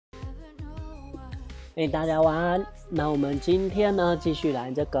大家晚安。那我们今天呢，继续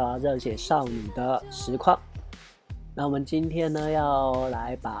来这个热血少女的实况。那我们今天呢，要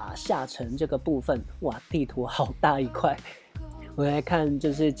来把下城这个部分，哇，地图好大一块。我来看，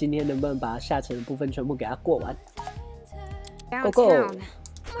就是今天能不能把下城的部分全部给它过完。Go go！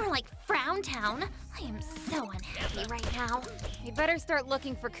 More like Frown Town. I am so unhappy right now. We better start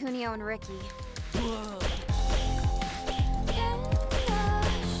looking for Kunio and Ricky. Wow.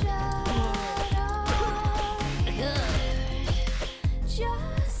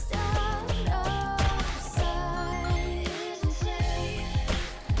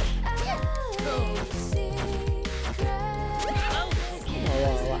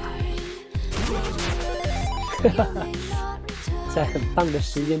 在很棒的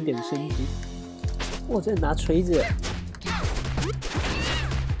时间点升级，我这拿锤子，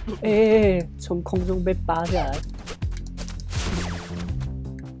从空中被扒下来，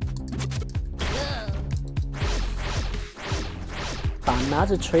把拿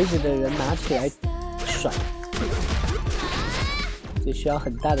着锤子的人拿起来甩，这需要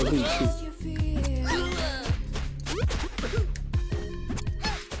很大的力气。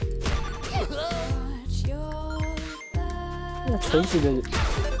那锤子的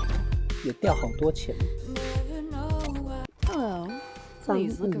也掉好多钱。藏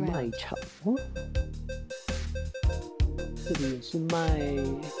物卖场，这里也是卖。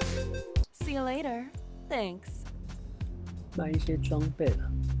See you later. Thanks. 卖一些装备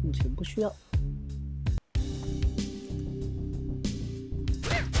了，目前不需要。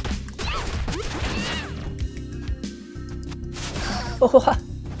哇！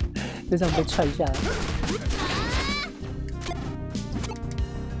就这样被踹下来。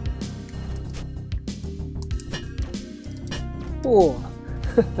哇！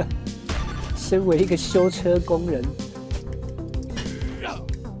身为一个修车工人，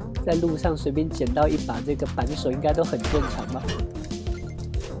在路上随便捡到一把这个扳手，应该都很正常吧？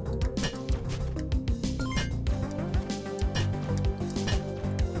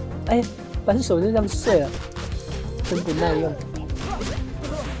扳手就这样碎了，真不耐用。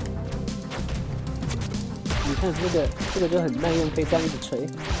你看这个就很耐用，可以这样一直锤。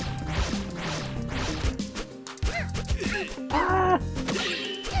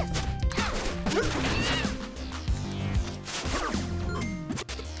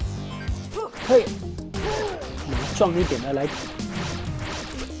可以拿壮一点的来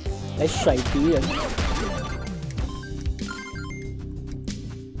甩敌人。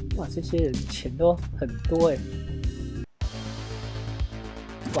哇，这些人钱都很多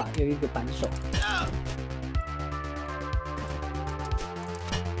哇，又一个扳手。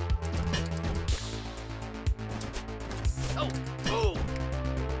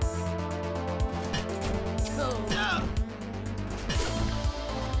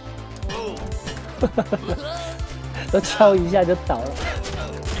都敲一下就倒了，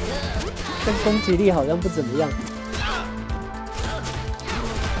但攻击力好像不怎么样，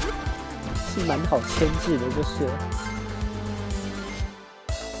是蛮好牵制的，就是了。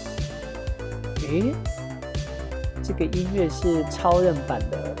这个音乐是超任版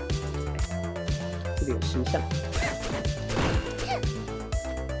的，这里有石像。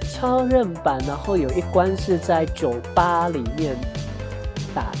超任版，然后有一关是在酒吧里面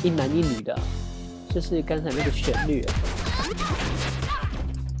打一男一女的。就是刚才那个旋律。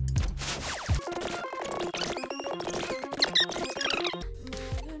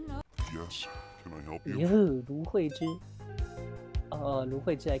哟，芦荟汁。芦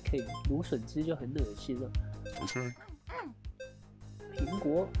荟汁还可以，芦笋汁就很恶心了。苹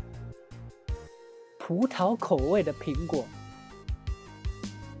果，葡萄口味的苹果。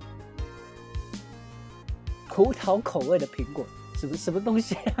葡萄口味的苹果，什么东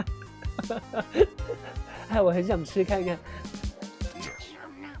西啊？我很想吃看看。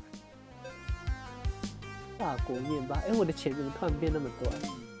法国面包，我的钱怎么突然变那么多啊？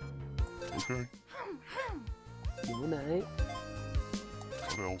牛奶。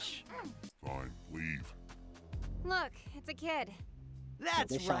Look, it's a kid.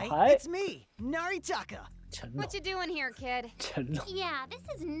 That's right. It's me, Naritaka. What you doing here, kid? Yeah, this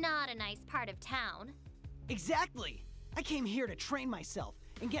is not a nice part of town. Exactly. I came here to train myself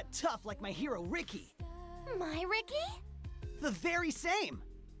and get tough like my hero Ricky. My Ricky? The very same.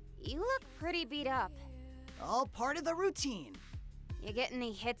 You look pretty beat up. All part of the routine. You get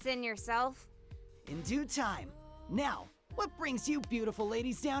any hits in yourself? In due time. Now, what brings you beautiful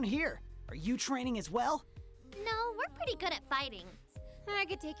ladies down here? Are you training as well? No, we're pretty good at fighting. I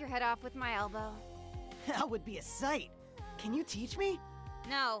could take your head off with my elbow. That would be a sight. Can you teach me?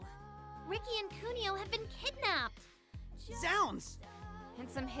 No. Ricky and Kunio have been kidnapped. Zounds! And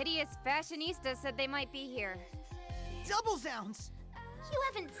some hideous fashionistas said they might be here. Double zounds! You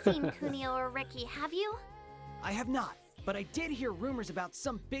haven't seen Kunio or Ricky, have you? I have not, but I did hear rumors about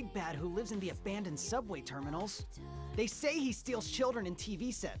some big bad who lives in the abandoned subway terminals. They say he steals children in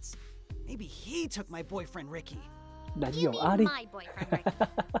TV sets. Maybe he took my boyfriend Ricky. 男 You 友阿 mean 力。 my boyfriend, Ricky.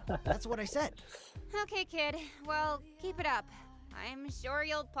 That's what I said. Okay, kid. Well, keep it up. I'm sure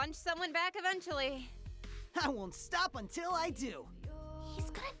you'll punch someone back eventually. I won't stop until I do. He's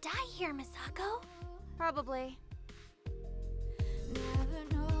gonna die here, Misako. Probably.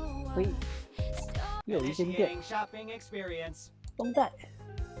 可以，又有一间店， Initiating shopping experience. 绷带。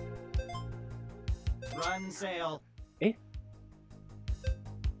 Run sale. 诶，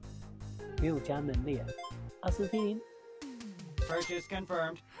没有加能力。阿司匹林。 Purchase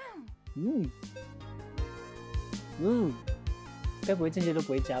confirmed. 该不会这些都不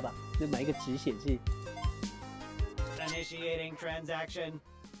会加吧？就买一个止血剂。 Initiating transaction.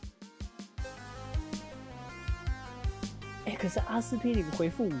 哎，可是阿司匹林回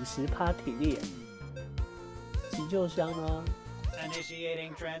复50%体力，急救箱呢？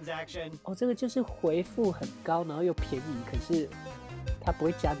 Initiating transaction. 哦，这个就是回复很高，然后又便宜，可是它不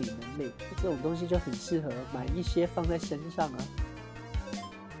会加你能力。这种东西就很适合买一些放在身上啊，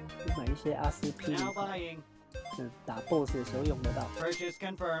就买一些阿司匹林 Now，buying. 打 BOSS 的时候用得到。 Purchase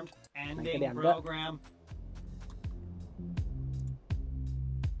confirmed. Ending 两个。 program.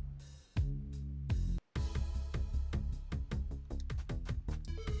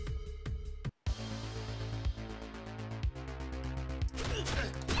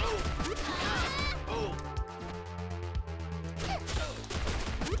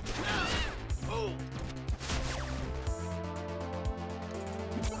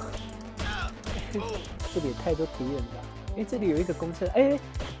 Oh. 这里也太多敌人了。哎，这里有一个公车，哎，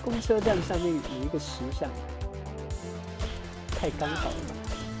公车站上面有一个石像，太刚好了吧？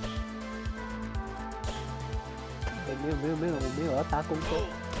哎，没有，我没有要搭公车。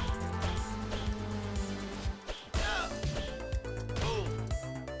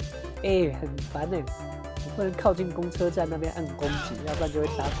哎，很烦哎，我不能靠近公车站那边按攻击，要不然就会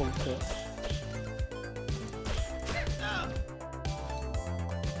搭公车。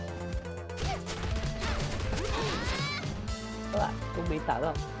都没打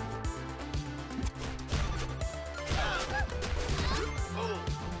到。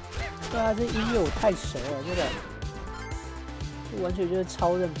对啊，这音乐我太熟了，这个完全就是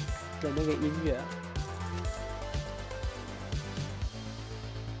超人的那个音乐啊。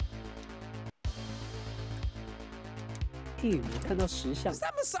咦，我看到石像。 Is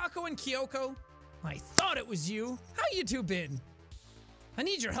that Misako and Kyoko? I thought it was you. How you two been? I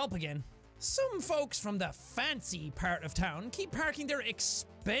need your help again. Some folks from the fancy part of town keep parking their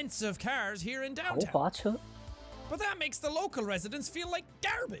expensive cars here in 豪 downtown. 华车。 But that makes the local residents feel like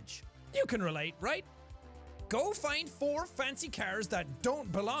garbage. You can relate, right? Go find 4 fancy cars that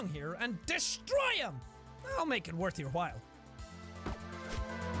don't belong here and destroy them. I'll make it worth your while.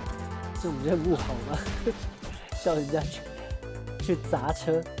 这种任务好吗？叫人家去砸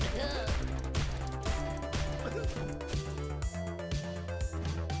车。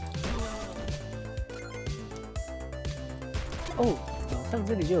哦，马上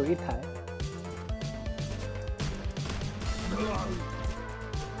这里就有一台。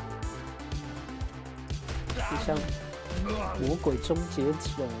就像魔鬼终结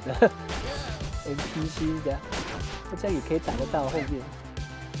者的 NPC 这样，这样也可以打得到后面。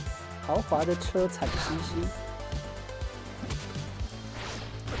豪华的车惨兮兮。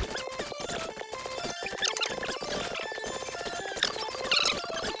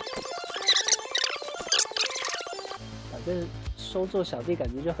反正收作小弟感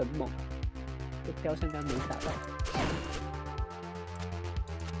觉就很猛，这雕像刚没打到。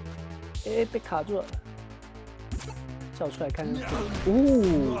哎，被卡住了，叫出来看看。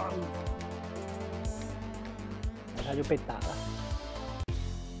哦，他就被打了。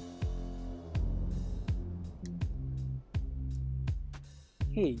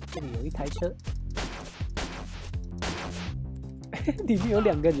嘿，这里有一台车，里面有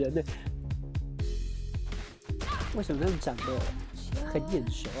2个人呢。为什么他们长得很眼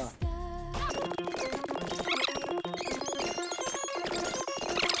熟啊？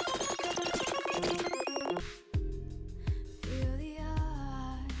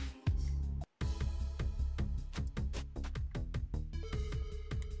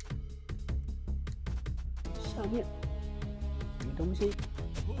下面没东西。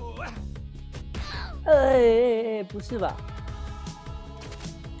哎，不是吧？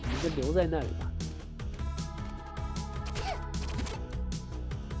你就留在那里吧。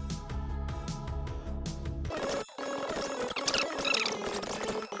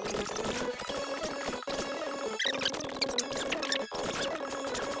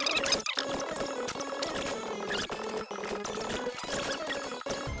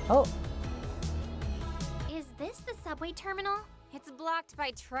哦， Is this the subway terminal? It's blocked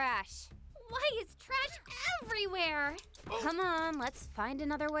by trash. Why is trash everywhere? Come on, let's find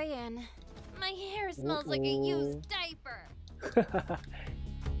another way in. My hair smells like a used diaper.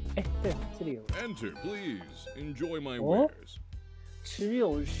 哎，对，这里有 Enter, please. Enjoy my Oh. wares. 持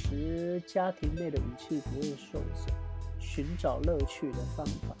有时家庭内的武器不会受损，寻找乐趣的方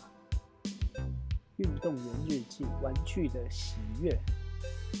法，运动员日记，玩具的喜悦。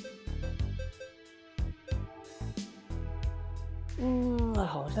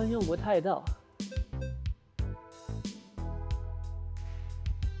好像用不太到。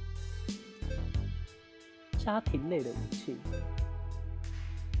家庭类的武器，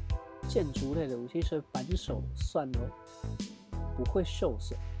建筑类的武器，所以扳手算哦。不会受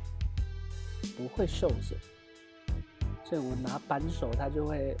损，不会受损，所以我拿扳手它就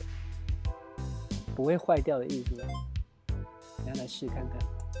会不会坏掉的意思。等下来试看看。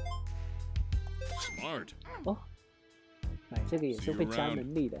Smart. 哦，买这个也是会加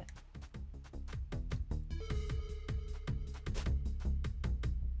能力的。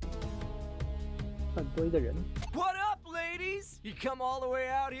换多一个人。 What up, ladies? You come all the way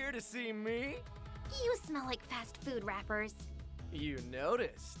out here to see me? You smell like fast food wrappers. You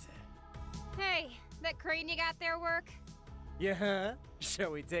noticed. Hey, that crane you got there work? Yeah, huh?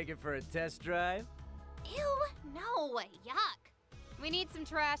 Shall we take it for a test drive? Ew, no, yuck. We need some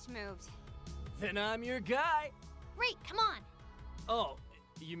trash moved. Then I'm your guy. Great, come on. Oh,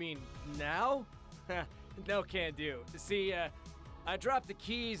 you mean now? No, can do. See, I dropped the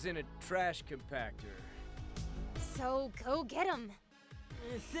keys in a trash compactor. So go get them.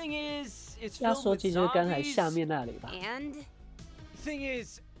 Thing is, it's 压 filled 缩 with 机就是刚才 zombies. 下面那里吧。 And Thing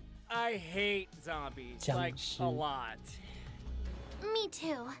is, I hate zombies. Like, 僵尸。 a lot. Me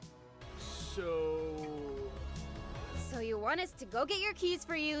too. so you want us to go get your keys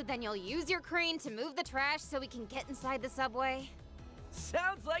for you, then you'll use your crane to move the trash so we can get inside the subway?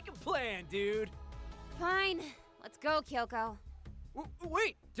 Sounds like a plan, dude. Fine. Let's go, Kyoko.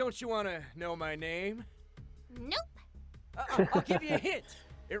 Wait, don't you want to know my name? Nope. I'll give you a hint.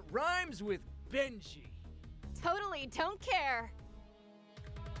 It rhymes with Benji. Totally don't care.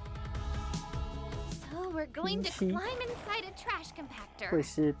 So we're going to Benji. climb inside a trash compactor 会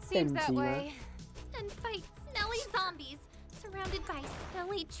是 Seems that 电机吗？ way. and fight smelly zombies surrounded by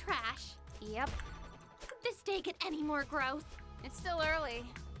smelly trash. Yep. Could this day get any more gross? It's still early.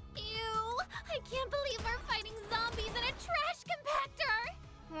 Ew! I can't believe we're fighting zombies in a trash compactor!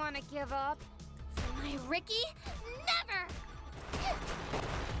 Wanna give up? For my Ricky, never!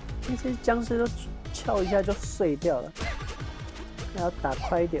 那些僵尸都撬一下就碎掉了，还要打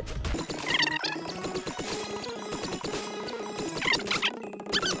快一点。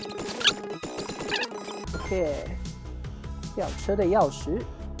OK， 吊车的钥匙。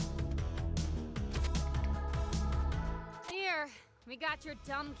 Here, we got your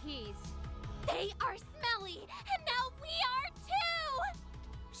dumb keys. They are smelly, and now we are too!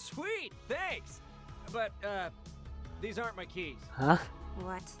 Sweet, thanks. But, these aren't my keys. 啊？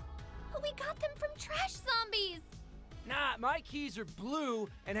 What? We got them from trash zombies! Nah, my keys are blue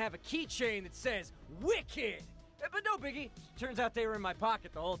and have a keychain that says Wicked. But no biggie. Turns out they were in my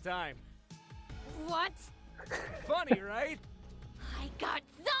pocket the whole time. What? Funny, right? I got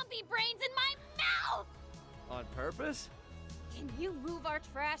zombie brains in my mouth! On purpose? Can you move our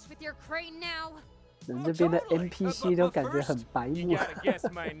trash with your crane now? 人这边的 Totally. NPC 都 But 感觉 first, 很白 you 目。 gotta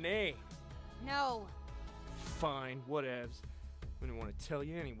guess my name. No. Fine, whatevs. I didn't want to tell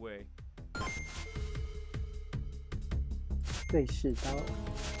you anyway. 瑞士刀。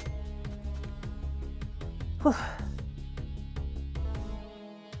呼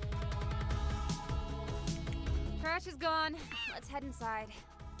Trash is gone. Let's head inside.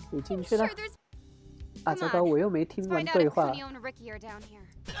 你进去了 Sure, there's 啊！糟糕，我又没听 Let's 完 find out 对 if 话。 Kunio and Ricky are down here.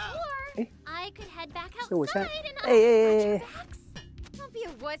 or I could head back 所以我现 outside 在， and 哎哎哎哎， backs. Don't be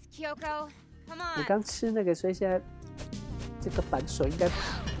a wuss, Kyoko. Come 我 on. 刚吃那个，所以现在这个扳手应该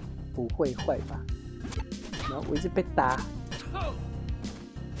不会坏吧？然后我一直被打。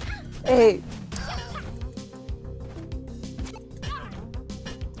哎，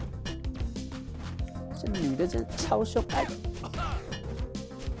这女的真超凶！哎，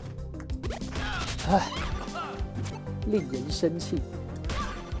唉，令人生气。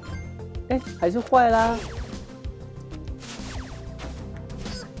哎，还是坏啦。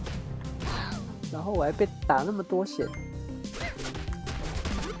然后我还被打那么多血。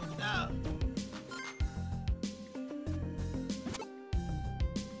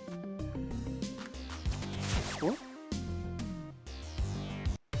哦，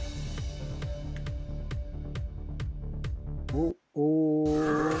哦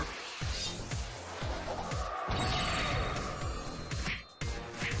哦，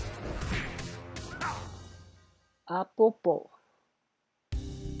阿波波。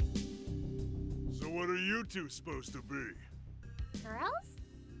So what are you two supposed to be? Girls?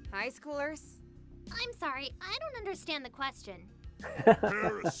 High schoolers? I'm sorry, I don't understand the question.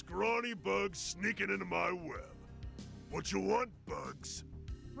 Pair of scrawny bugs sneaking into my web. What you want, bugs?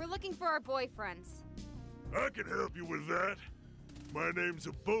 We're looking for our boyfriends. I can help you with that. My name's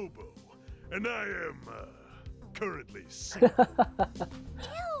a Bobo, and I am, currently single.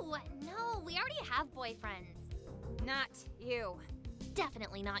 Ew! No, we already have boyfriends. Not you.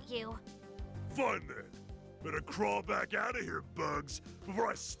 Definitely not you. Fun then. Better crawl back out of here, bugs, before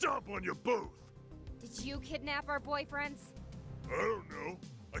I stomp on you both. Did you kidnap our boyfriends? I don't know.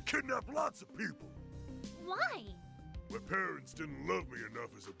 I kidnapped lots of people. Why? My parents didn't love me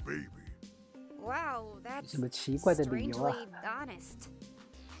enough as a baby. Wow, that's 什么奇怪的理由啊？ strangely honest.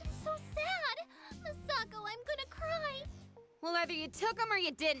 I'm so sad. Masako, I'm gonna cry. Well, either you took them or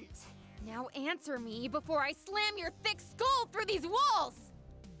you didn't. Now answer me before I slam your thick skull through these walls!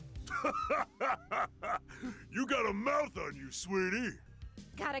 You got a mouth on you, sweetie.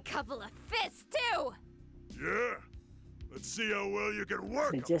 Got a couple of fists, too! Yeah. Let's see how well you can work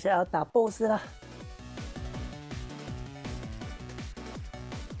所以 'em. 接下来要打 BOSS 了，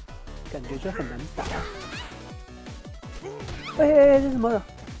感觉就很难打。哎，这什么？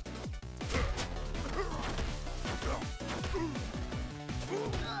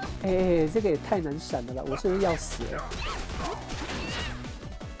哎，这个也太难闪了吧！我是不是要死了？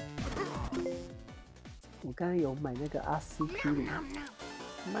我刚刚有买那个阿司匹林，哎，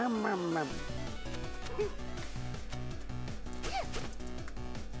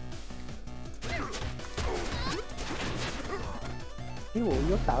我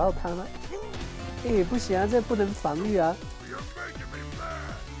有打到他吗？哎，不行啊，这不能防御啊！ You're making me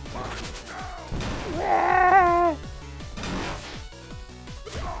mad. 喂！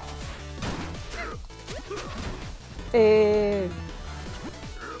哎！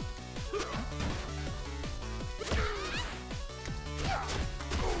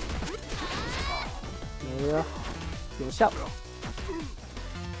没有，有效。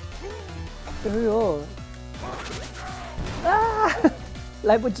哎呦！啊！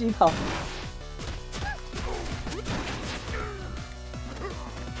来不及跑。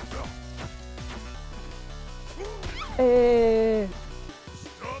哎！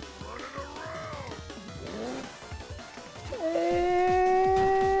 Stop running around. 哎！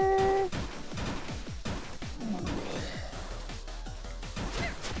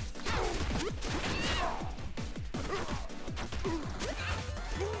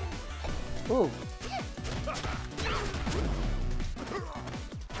哦！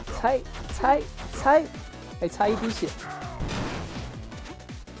猜！还差一滴血。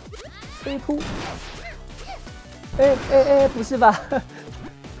飞扑！哎，不是吧？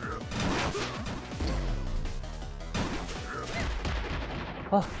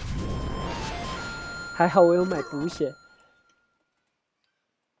哦，还好我有买补血。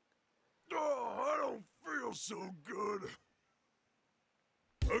 Oh, I don't feel so good.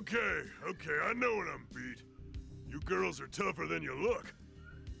 Okay, I know when I'm beat. You girls are tougher than you look.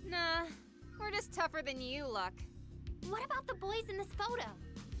 Nah, we're just tougher than you look. What about the boys in this photo?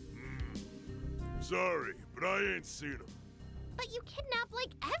 Sorry, but I ain't seen them. But you kidnapped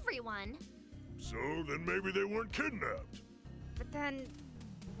like everyone. So then maybe they weren't kidnapped. But then,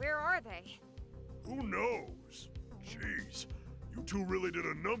 where are they? Who knows? Jeez, you two really did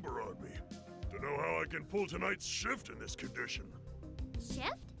a number on me. To know how I can pull tonight's shift in this condition.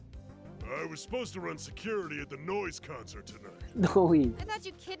 Shift? I was supposed to run security at the Noise concert tonight. Noise. I thought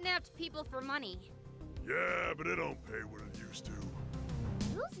you kidnapped people for money. Yeah, but it don't pay what it used to.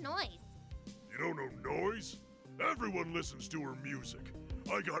 Who's Noise? You don't know Noise? Everyone listens to her music.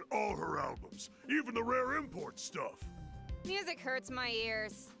 I got all her albums, even the rare import stuff. Music hurts my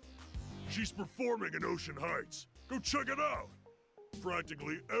ears. She's performing in Ocean Heights. Go check it out.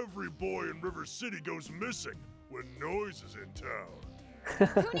 Practically every boy in River City goes missing when Noise is in town.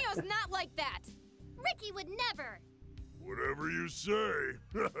 Kunio's not like that! Ricky would never. Whatever you say.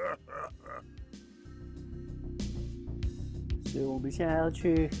 所以我们现在要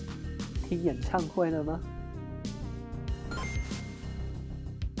去听演唱会了吗？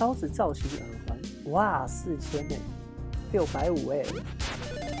刀子造型耳环，哇，4000哎，650哎，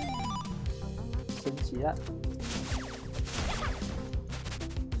升级了。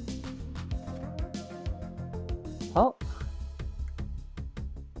好，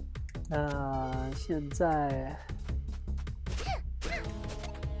那现在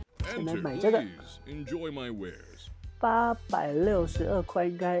Enter, 买这个 please. Enjoy my wares. 862块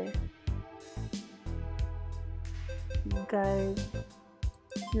应该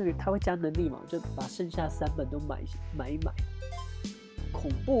因为它会加能力嘛，我就把剩下3本都买一买。恐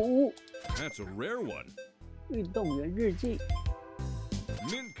怖屋 That's a rare one. 运动员日记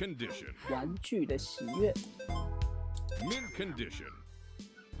Mint condition. 玩具的喜悦 Mint condition.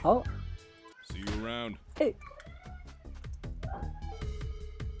 好， See you around. 哎，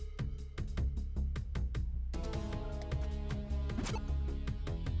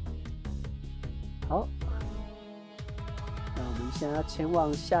好，那我们现在要前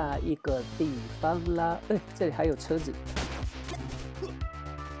往下一个地方啦。哎，这里还有车子。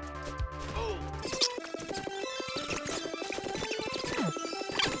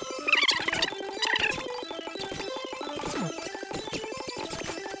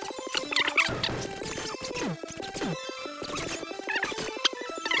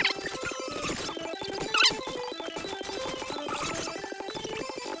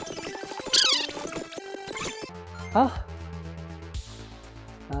好，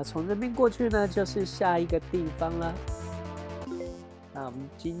从这边过去呢，就是下一个地方啦。那我们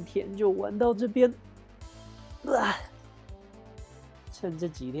今天就玩到这边，趁这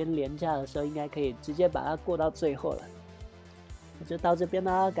几天连假的时候，应该可以直接把它过到最后了。那就到这边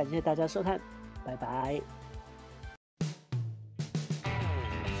啦，感谢大家收看，拜拜。